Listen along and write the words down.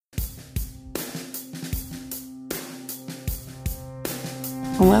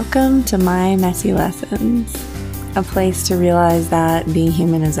Welcome to My Messy Lessons, a place to realize that being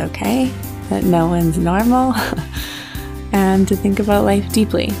human is okay, that no one's normal, and to think about life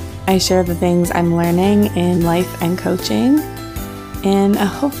deeply. I share the things I'm learning in life and coaching in a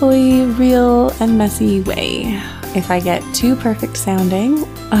hopefully real and messy way. If I get too perfect sounding,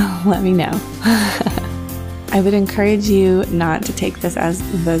 let me know. I would encourage you not to take this as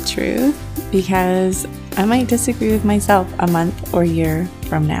the truth because I might disagree with myself a month or year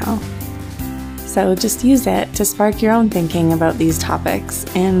from now. So just use it to spark your own thinking about these topics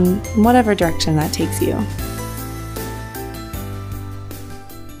in whatever direction that takes you.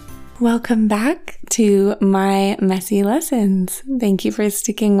 Welcome back to My Messy Lessons. Thank you for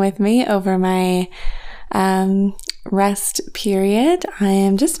sticking with me over my rest period. I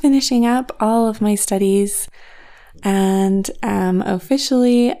am just finishing up all of my studies and am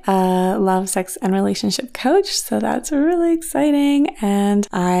officially a love, sex, and relationship coach. So that's really exciting. And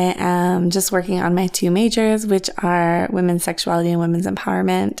I am just working on my two majors, which are women's sexuality and women's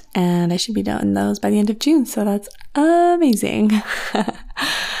empowerment. And I should be done those by the end of June. So that's amazing.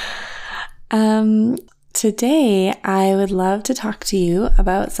 Today, I would love to talk to you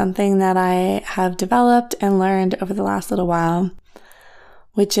about something that I have developed and learned over the last little while,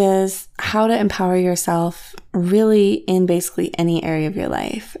 which is how to empower yourself really in basically any area of your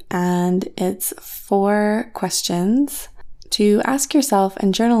life. And it's 4 questions to ask yourself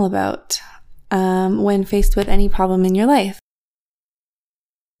and journal about when faced with any problem in your life.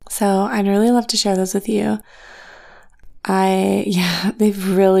 So I'd really love to share those with you.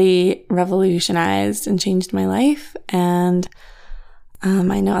 They've really revolutionized and changed my life. And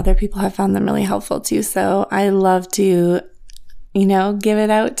I know other people have found them really helpful too. So I love to give it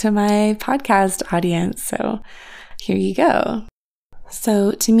out to my podcast audience. So here you go.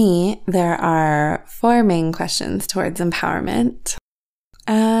 So to me, there are 4 main questions towards empowerment.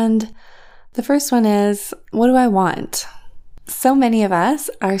 And the first one is, what do I want? So many of us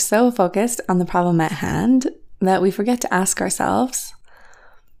are so focused on the problem at hand that we forget to ask ourselves,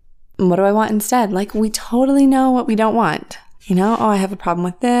 what do I want instead? Like, we totally know what we don't want. I have a problem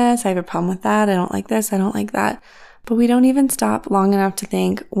with this. I have a problem with that. I don't like this. I don't like that. But we don't even stop long enough to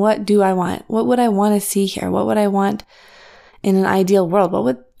think, what do I want? What would I want to see here? What would I want in an ideal world?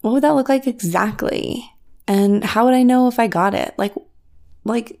 What would that look like exactly? And how would I know if I got it?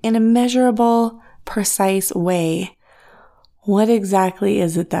 Like in a measurable, precise way, what exactly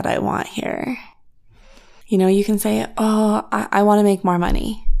is it that I want here? You can say, I want to make more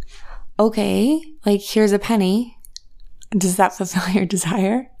money. Okay, here's a penny. Does that fulfill your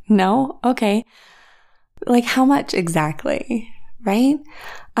desire? No? Okay. How much exactly, right?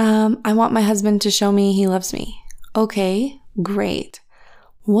 I want my husband to show me he loves me. Okay, great.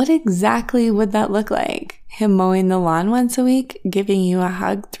 What exactly would that look like? Him mowing the lawn once a week, giving you a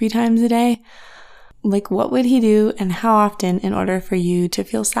hug 3 times a day? What would he do and how often in order for you to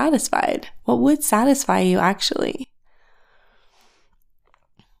feel satisfied? What would satisfy you actually?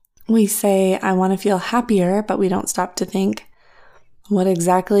 We say, I want to feel happier, but we don't stop to think, what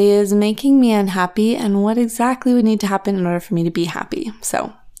exactly is making me unhappy and what exactly would need to happen in order for me to be happy?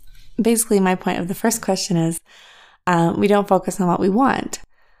 So basically my point of the first question is, we don't focus on what we want.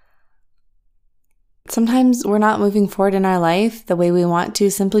 Sometimes we're not moving forward in our life the way we want to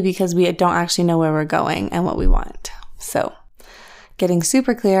simply because we don't actually know where we're going and what we want. So getting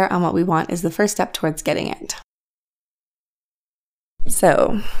super clear on what we want is the first step towards getting it.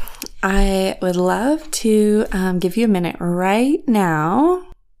 So I would love to give you a minute right now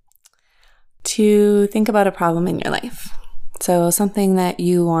to think about a problem in your life. So something that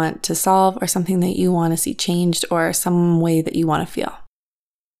you want to solve or something that you want to see changed or some way that you want to feel.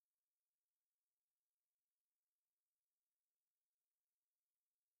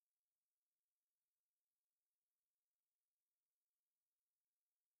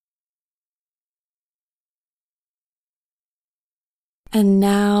 And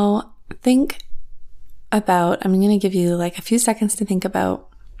now I'm going to give you a few seconds to think about,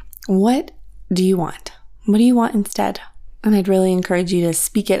 what do you want? What do you want instead? And I'd really encourage you to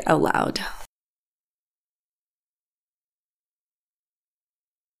speak it out loud.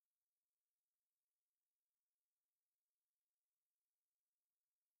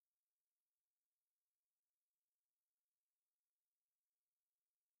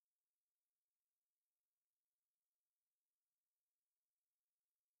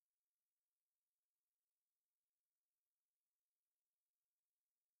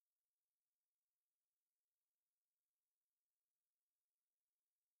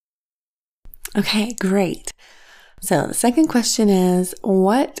 Okay, great. So the second question is,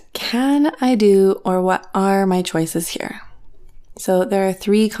 what can I do or what are my choices here? So there are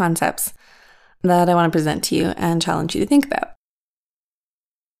 3 concepts that I want to present to you and challenge you to think about.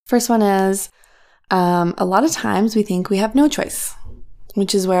 First one is, a lot of times we think we have no choice,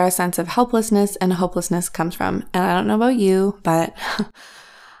 which is where a sense of helplessness and hopelessness comes from. And I don't know about you, but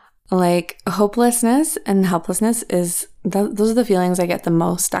like hopelessness and helplessness those are the feelings I get the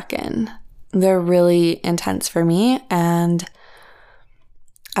most stuck in. They're really intense for me, and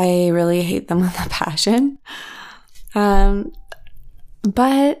I really hate them with a passion.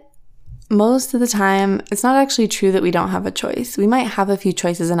 But most of the time, it's not actually true that we don't have a choice. We might have a few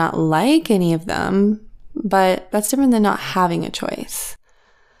choices and not like any of them, but that's different than not having a choice.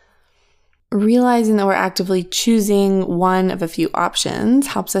 Realizing that we're actively choosing one of a few options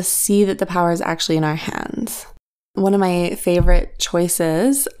helps us see that the power is actually in our hands. One of my favorite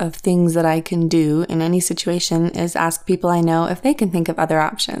choices of things that I can do in any situation is ask people I know if they can think of other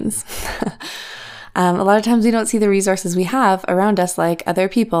options. A lot of times we don't see the resources we have around us, like other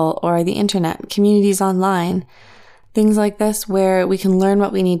people or the internet, communities online, things like this where we can learn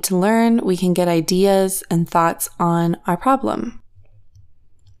what we need to learn, we can get ideas and thoughts on our problem.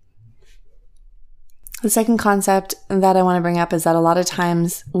 The second concept that I want to bring up is that a lot of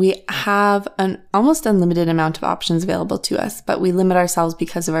times we have an almost unlimited amount of options available to us, but we limit ourselves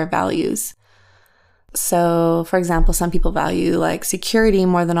because of our values. So, for example, some people value like security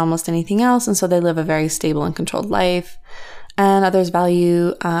more than almost anything else, and so they live a very stable and controlled life. And others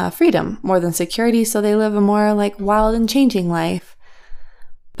value freedom more than security, so they live a more like wild and changing life.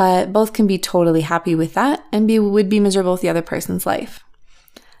 But both can be totally happy with that and would be miserable with the other person's life.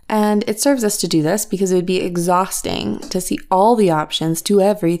 And it serves us to do this because it would be exhausting to see all the options to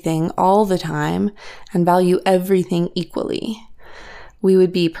everything all the time and value everything equally. We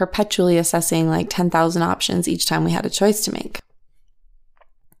would be perpetually assessing like 10,000 options each time we had a choice to make.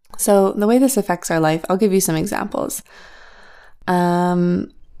 So the way this affects our life, I'll give you some examples.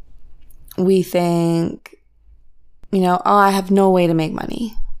 We think, I have no way to make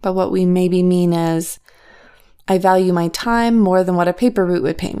money. But what we maybe mean is, I value my time more than what a paper route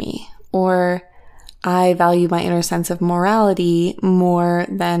would pay me. Or I value my inner sense of morality more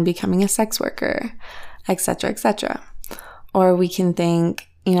than becoming a sex worker, etc., etc. Or we can think,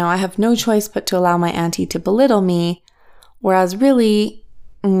 I have no choice but to allow my auntie to belittle me, whereas really,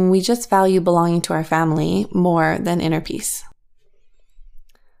 we just value belonging to our family more than inner peace.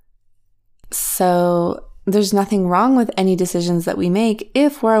 So there's nothing wrong with any decisions that we make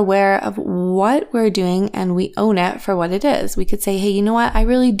if we're aware of what we're doing and we own it for what it is. We could say, hey, you know what? I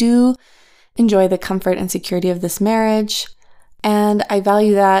really do enjoy the comfort and security of this marriage. And I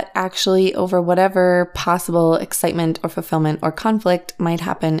value that actually over whatever possible excitement or fulfillment or conflict might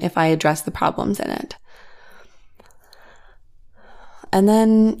happen if I address the problems in it. And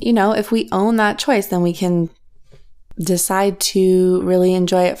then, if we own that choice, then we can decide to really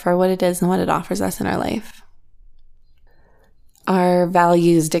enjoy it for what it is and what it offers us in our life. Our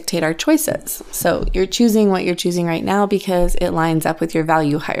values dictate our choices. So you're choosing what you're choosing right now because it lines up with your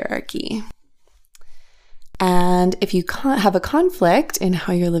value hierarchy. And if you have a conflict in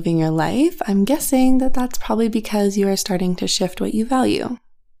how you're living your life, I'm guessing that that's probably because you are starting to shift what you value.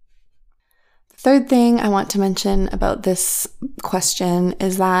 The third thing I want to mention about this question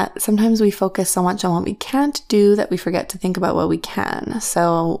is that sometimes we focus so much on what we can't do that we forget to think about what we can.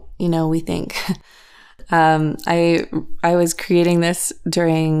 So, we think, I was creating this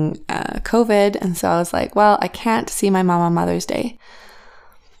during COVID, and so I was like, well, I can't see my mom on Mother's Day.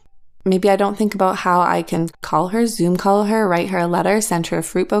 Maybe I don't think about how I can call her, Zoom call her, write her a letter, send her a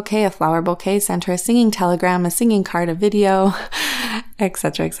fruit bouquet, a flower bouquet, send her a singing telegram, a singing card, a video,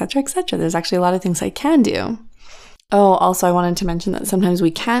 etc., etc., etc. There's actually a lot of things I can do. Oh, also I wanted to mention that sometimes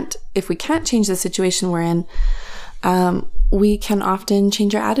if we can't change the situation we're in, we can often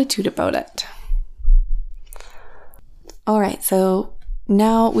change our attitude about it. All right, so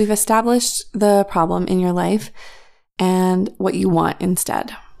now we've established the problem in your life and what you want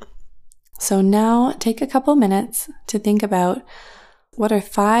instead. So now take a couple minutes to think about what are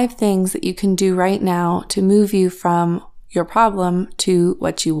 5 things that you can do right now to move you from your problem to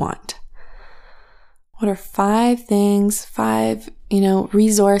what you want. What are 5 things, 5,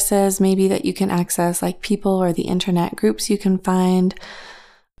 resources maybe that you can access, like people or the internet, groups you can find,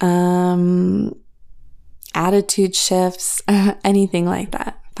 attitude shifts, anything like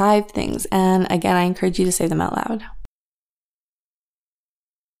that. 5 things. And again, I encourage you to say them out loud.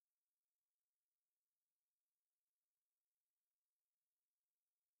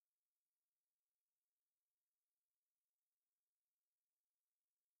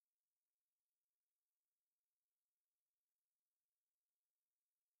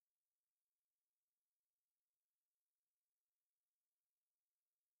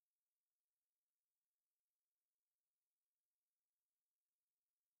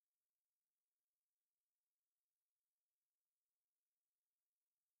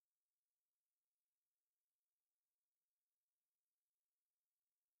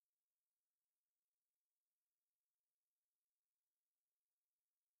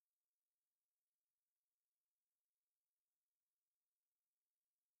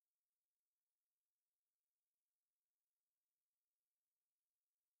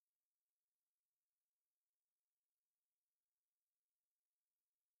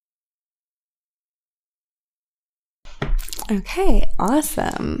 Okay,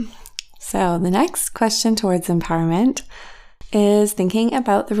 awesome. So the next question towards empowerment is thinking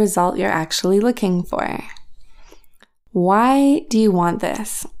about the result you're actually looking for. Why do you want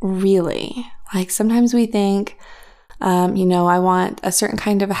this, really? Like sometimes we think, I want a certain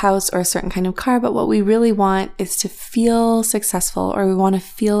kind of a house or a certain kind of car, but what we really want is to feel successful, or we want to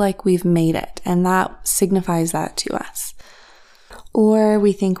feel like we've made it, and that signifies that to us. Or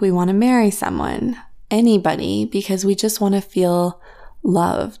we think we want to marry someone, anybody, because we just want to feel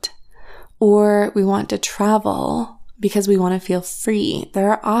loved. Or we want to travel because we want to feel free. There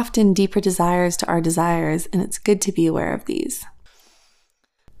are often deeper desires to our desires, and it's good to be aware of these.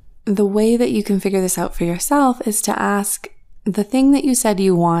 The way that you can figure this out for yourself is to ask the thing that you said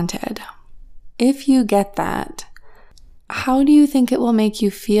you wanted. If you get that, how do you think it will make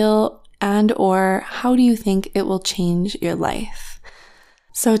you feel, and or how do you think it will change your life?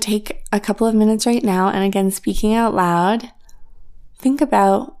 So take a couple of minutes right now, and again, speaking out loud, think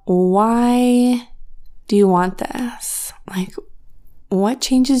about, why do you want this? Like, what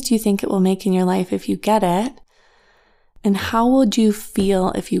changes do you think it will make in your life if you get it? And how would you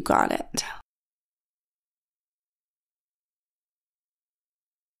feel if you got it?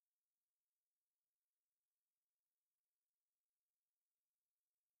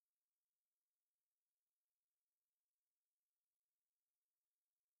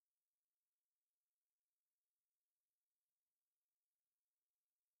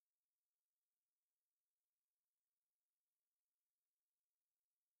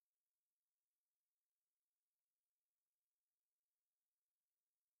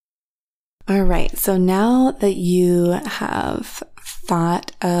 All right, so now that you have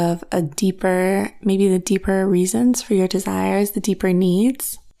thought of maybe the deeper reasons for your desires, the deeper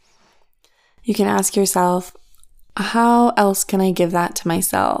needs, you can ask yourself, how else can I give that to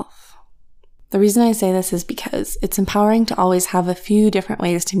myself? The reason I say this is because it's empowering to always have a few different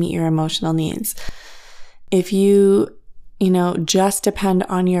ways to meet your emotional needs. If you just depend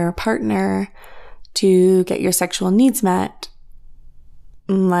on your partner to get your sexual needs met,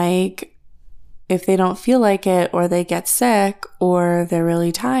 like if they don't feel like it, or they get sick, or they're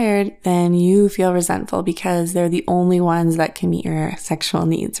really tired, then you feel resentful because they're the only ones that can meet your sexual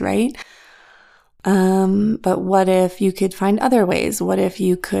needs, right? But what if you could find other ways? What if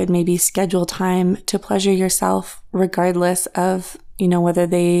you could maybe schedule time to pleasure yourself regardless of, whether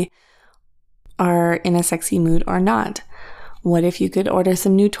they are in a sexy mood or not? What if you could order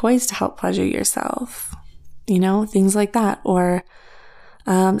some new toys to help pleasure yourself? Things like that. Or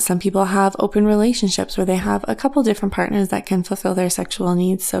some people have open relationships where they have a couple different partners that can fulfill their sexual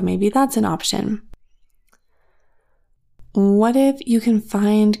needs, so maybe that's an option. What if you can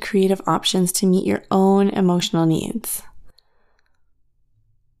find creative options to meet your own emotional needs?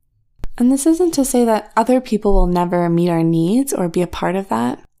 And this isn't to say that other people will never meet our needs or be a part of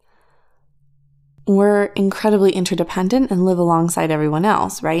that. We're incredibly interdependent and live alongside everyone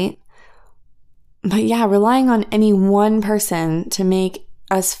else, right? But yeah, relying on any one person to make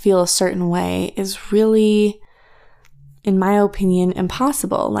us feel a certain way is really, in my opinion,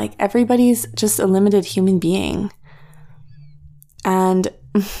 impossible. Like, everybody's just a limited human being. And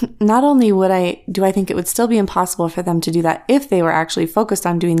not only do I think it would still be impossible for them to do that if they were actually focused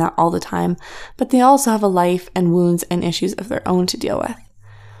on doing that all the time, but they also have a life and wounds and issues of their own to deal with.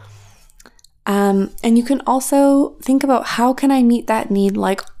 And you can also think about, how can I meet that need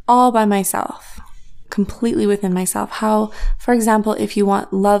like all by myself? Completely within myself. How, for example, if you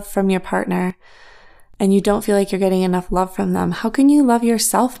want love from your partner and you don't feel like you're getting enough love from them, how can you love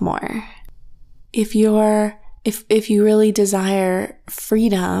yourself more? If you really desire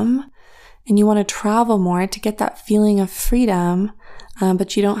freedom and you want to travel more to get that feeling of freedom,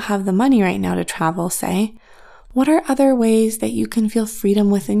 but you don't have the money right now to travel, say, what are other ways that you can feel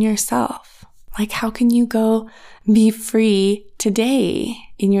freedom within yourself? Like, how can you go be free today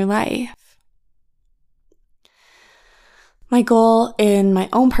in your life? My goal in my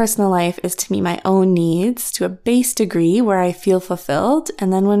own personal life is to meet my own needs to a base degree where I feel fulfilled.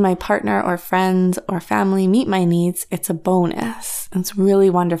 And then when my partner or friends or family meet my needs, it's a bonus. It's really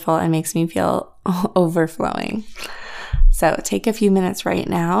wonderful and makes me feel overflowing. So take a few minutes right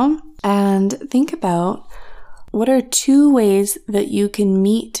now and think about, what are 2 ways that you can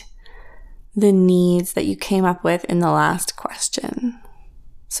meet the needs that you came up with in the last question?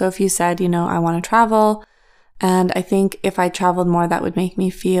 So if you said, I want to travel, and I think if I traveled more, that would make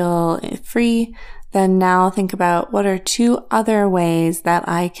me feel free, then now think about, what are 2 other ways that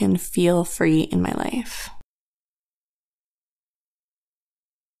I can feel free in my life?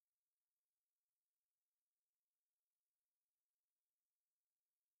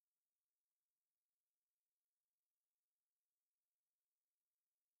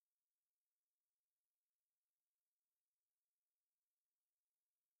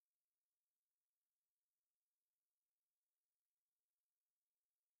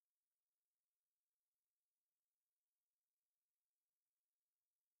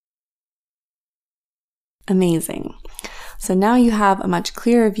 Amazing. So now you have a much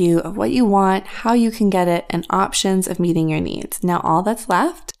clearer view of what you want, how you can get it, and options of meeting your needs. Now all that's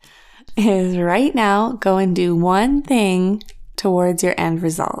left is right now go and do one thing towards your end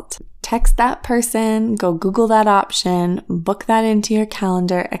result. Text that person, go Google that option, book that into your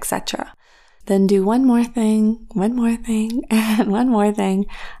calendar, etc. Then do one more thing, and one more thing,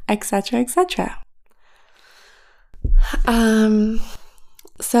 etc., etc.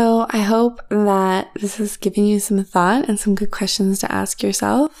 So I hope that this has given you some thought and some good questions to ask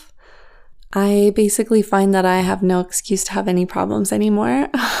yourself. I basically find that I have no excuse to have any problems anymore.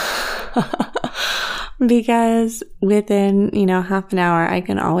 Because within, half an hour, I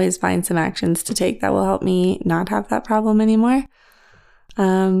can always find some actions to take that will help me not have that problem anymore.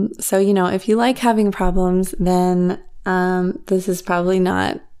 So, if you like having problems, then this is probably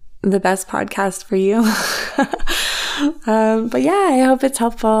not the best podcast for you. But yeah, I hope it's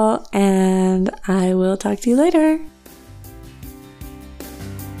helpful, and I will talk to you later.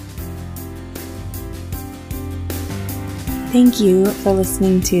 Thank you for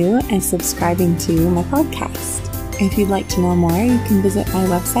listening to and subscribing to my podcast. If you'd like to know more, you can visit my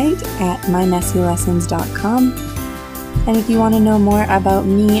website at mymessylessons.com. And if you want to know more about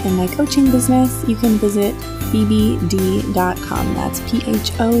me and my coaching business, you can visit phoebed.com. That's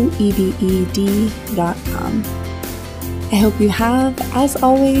PHOEBED.com. I hope you have, as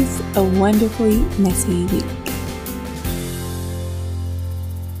always, a wonderfully messy week.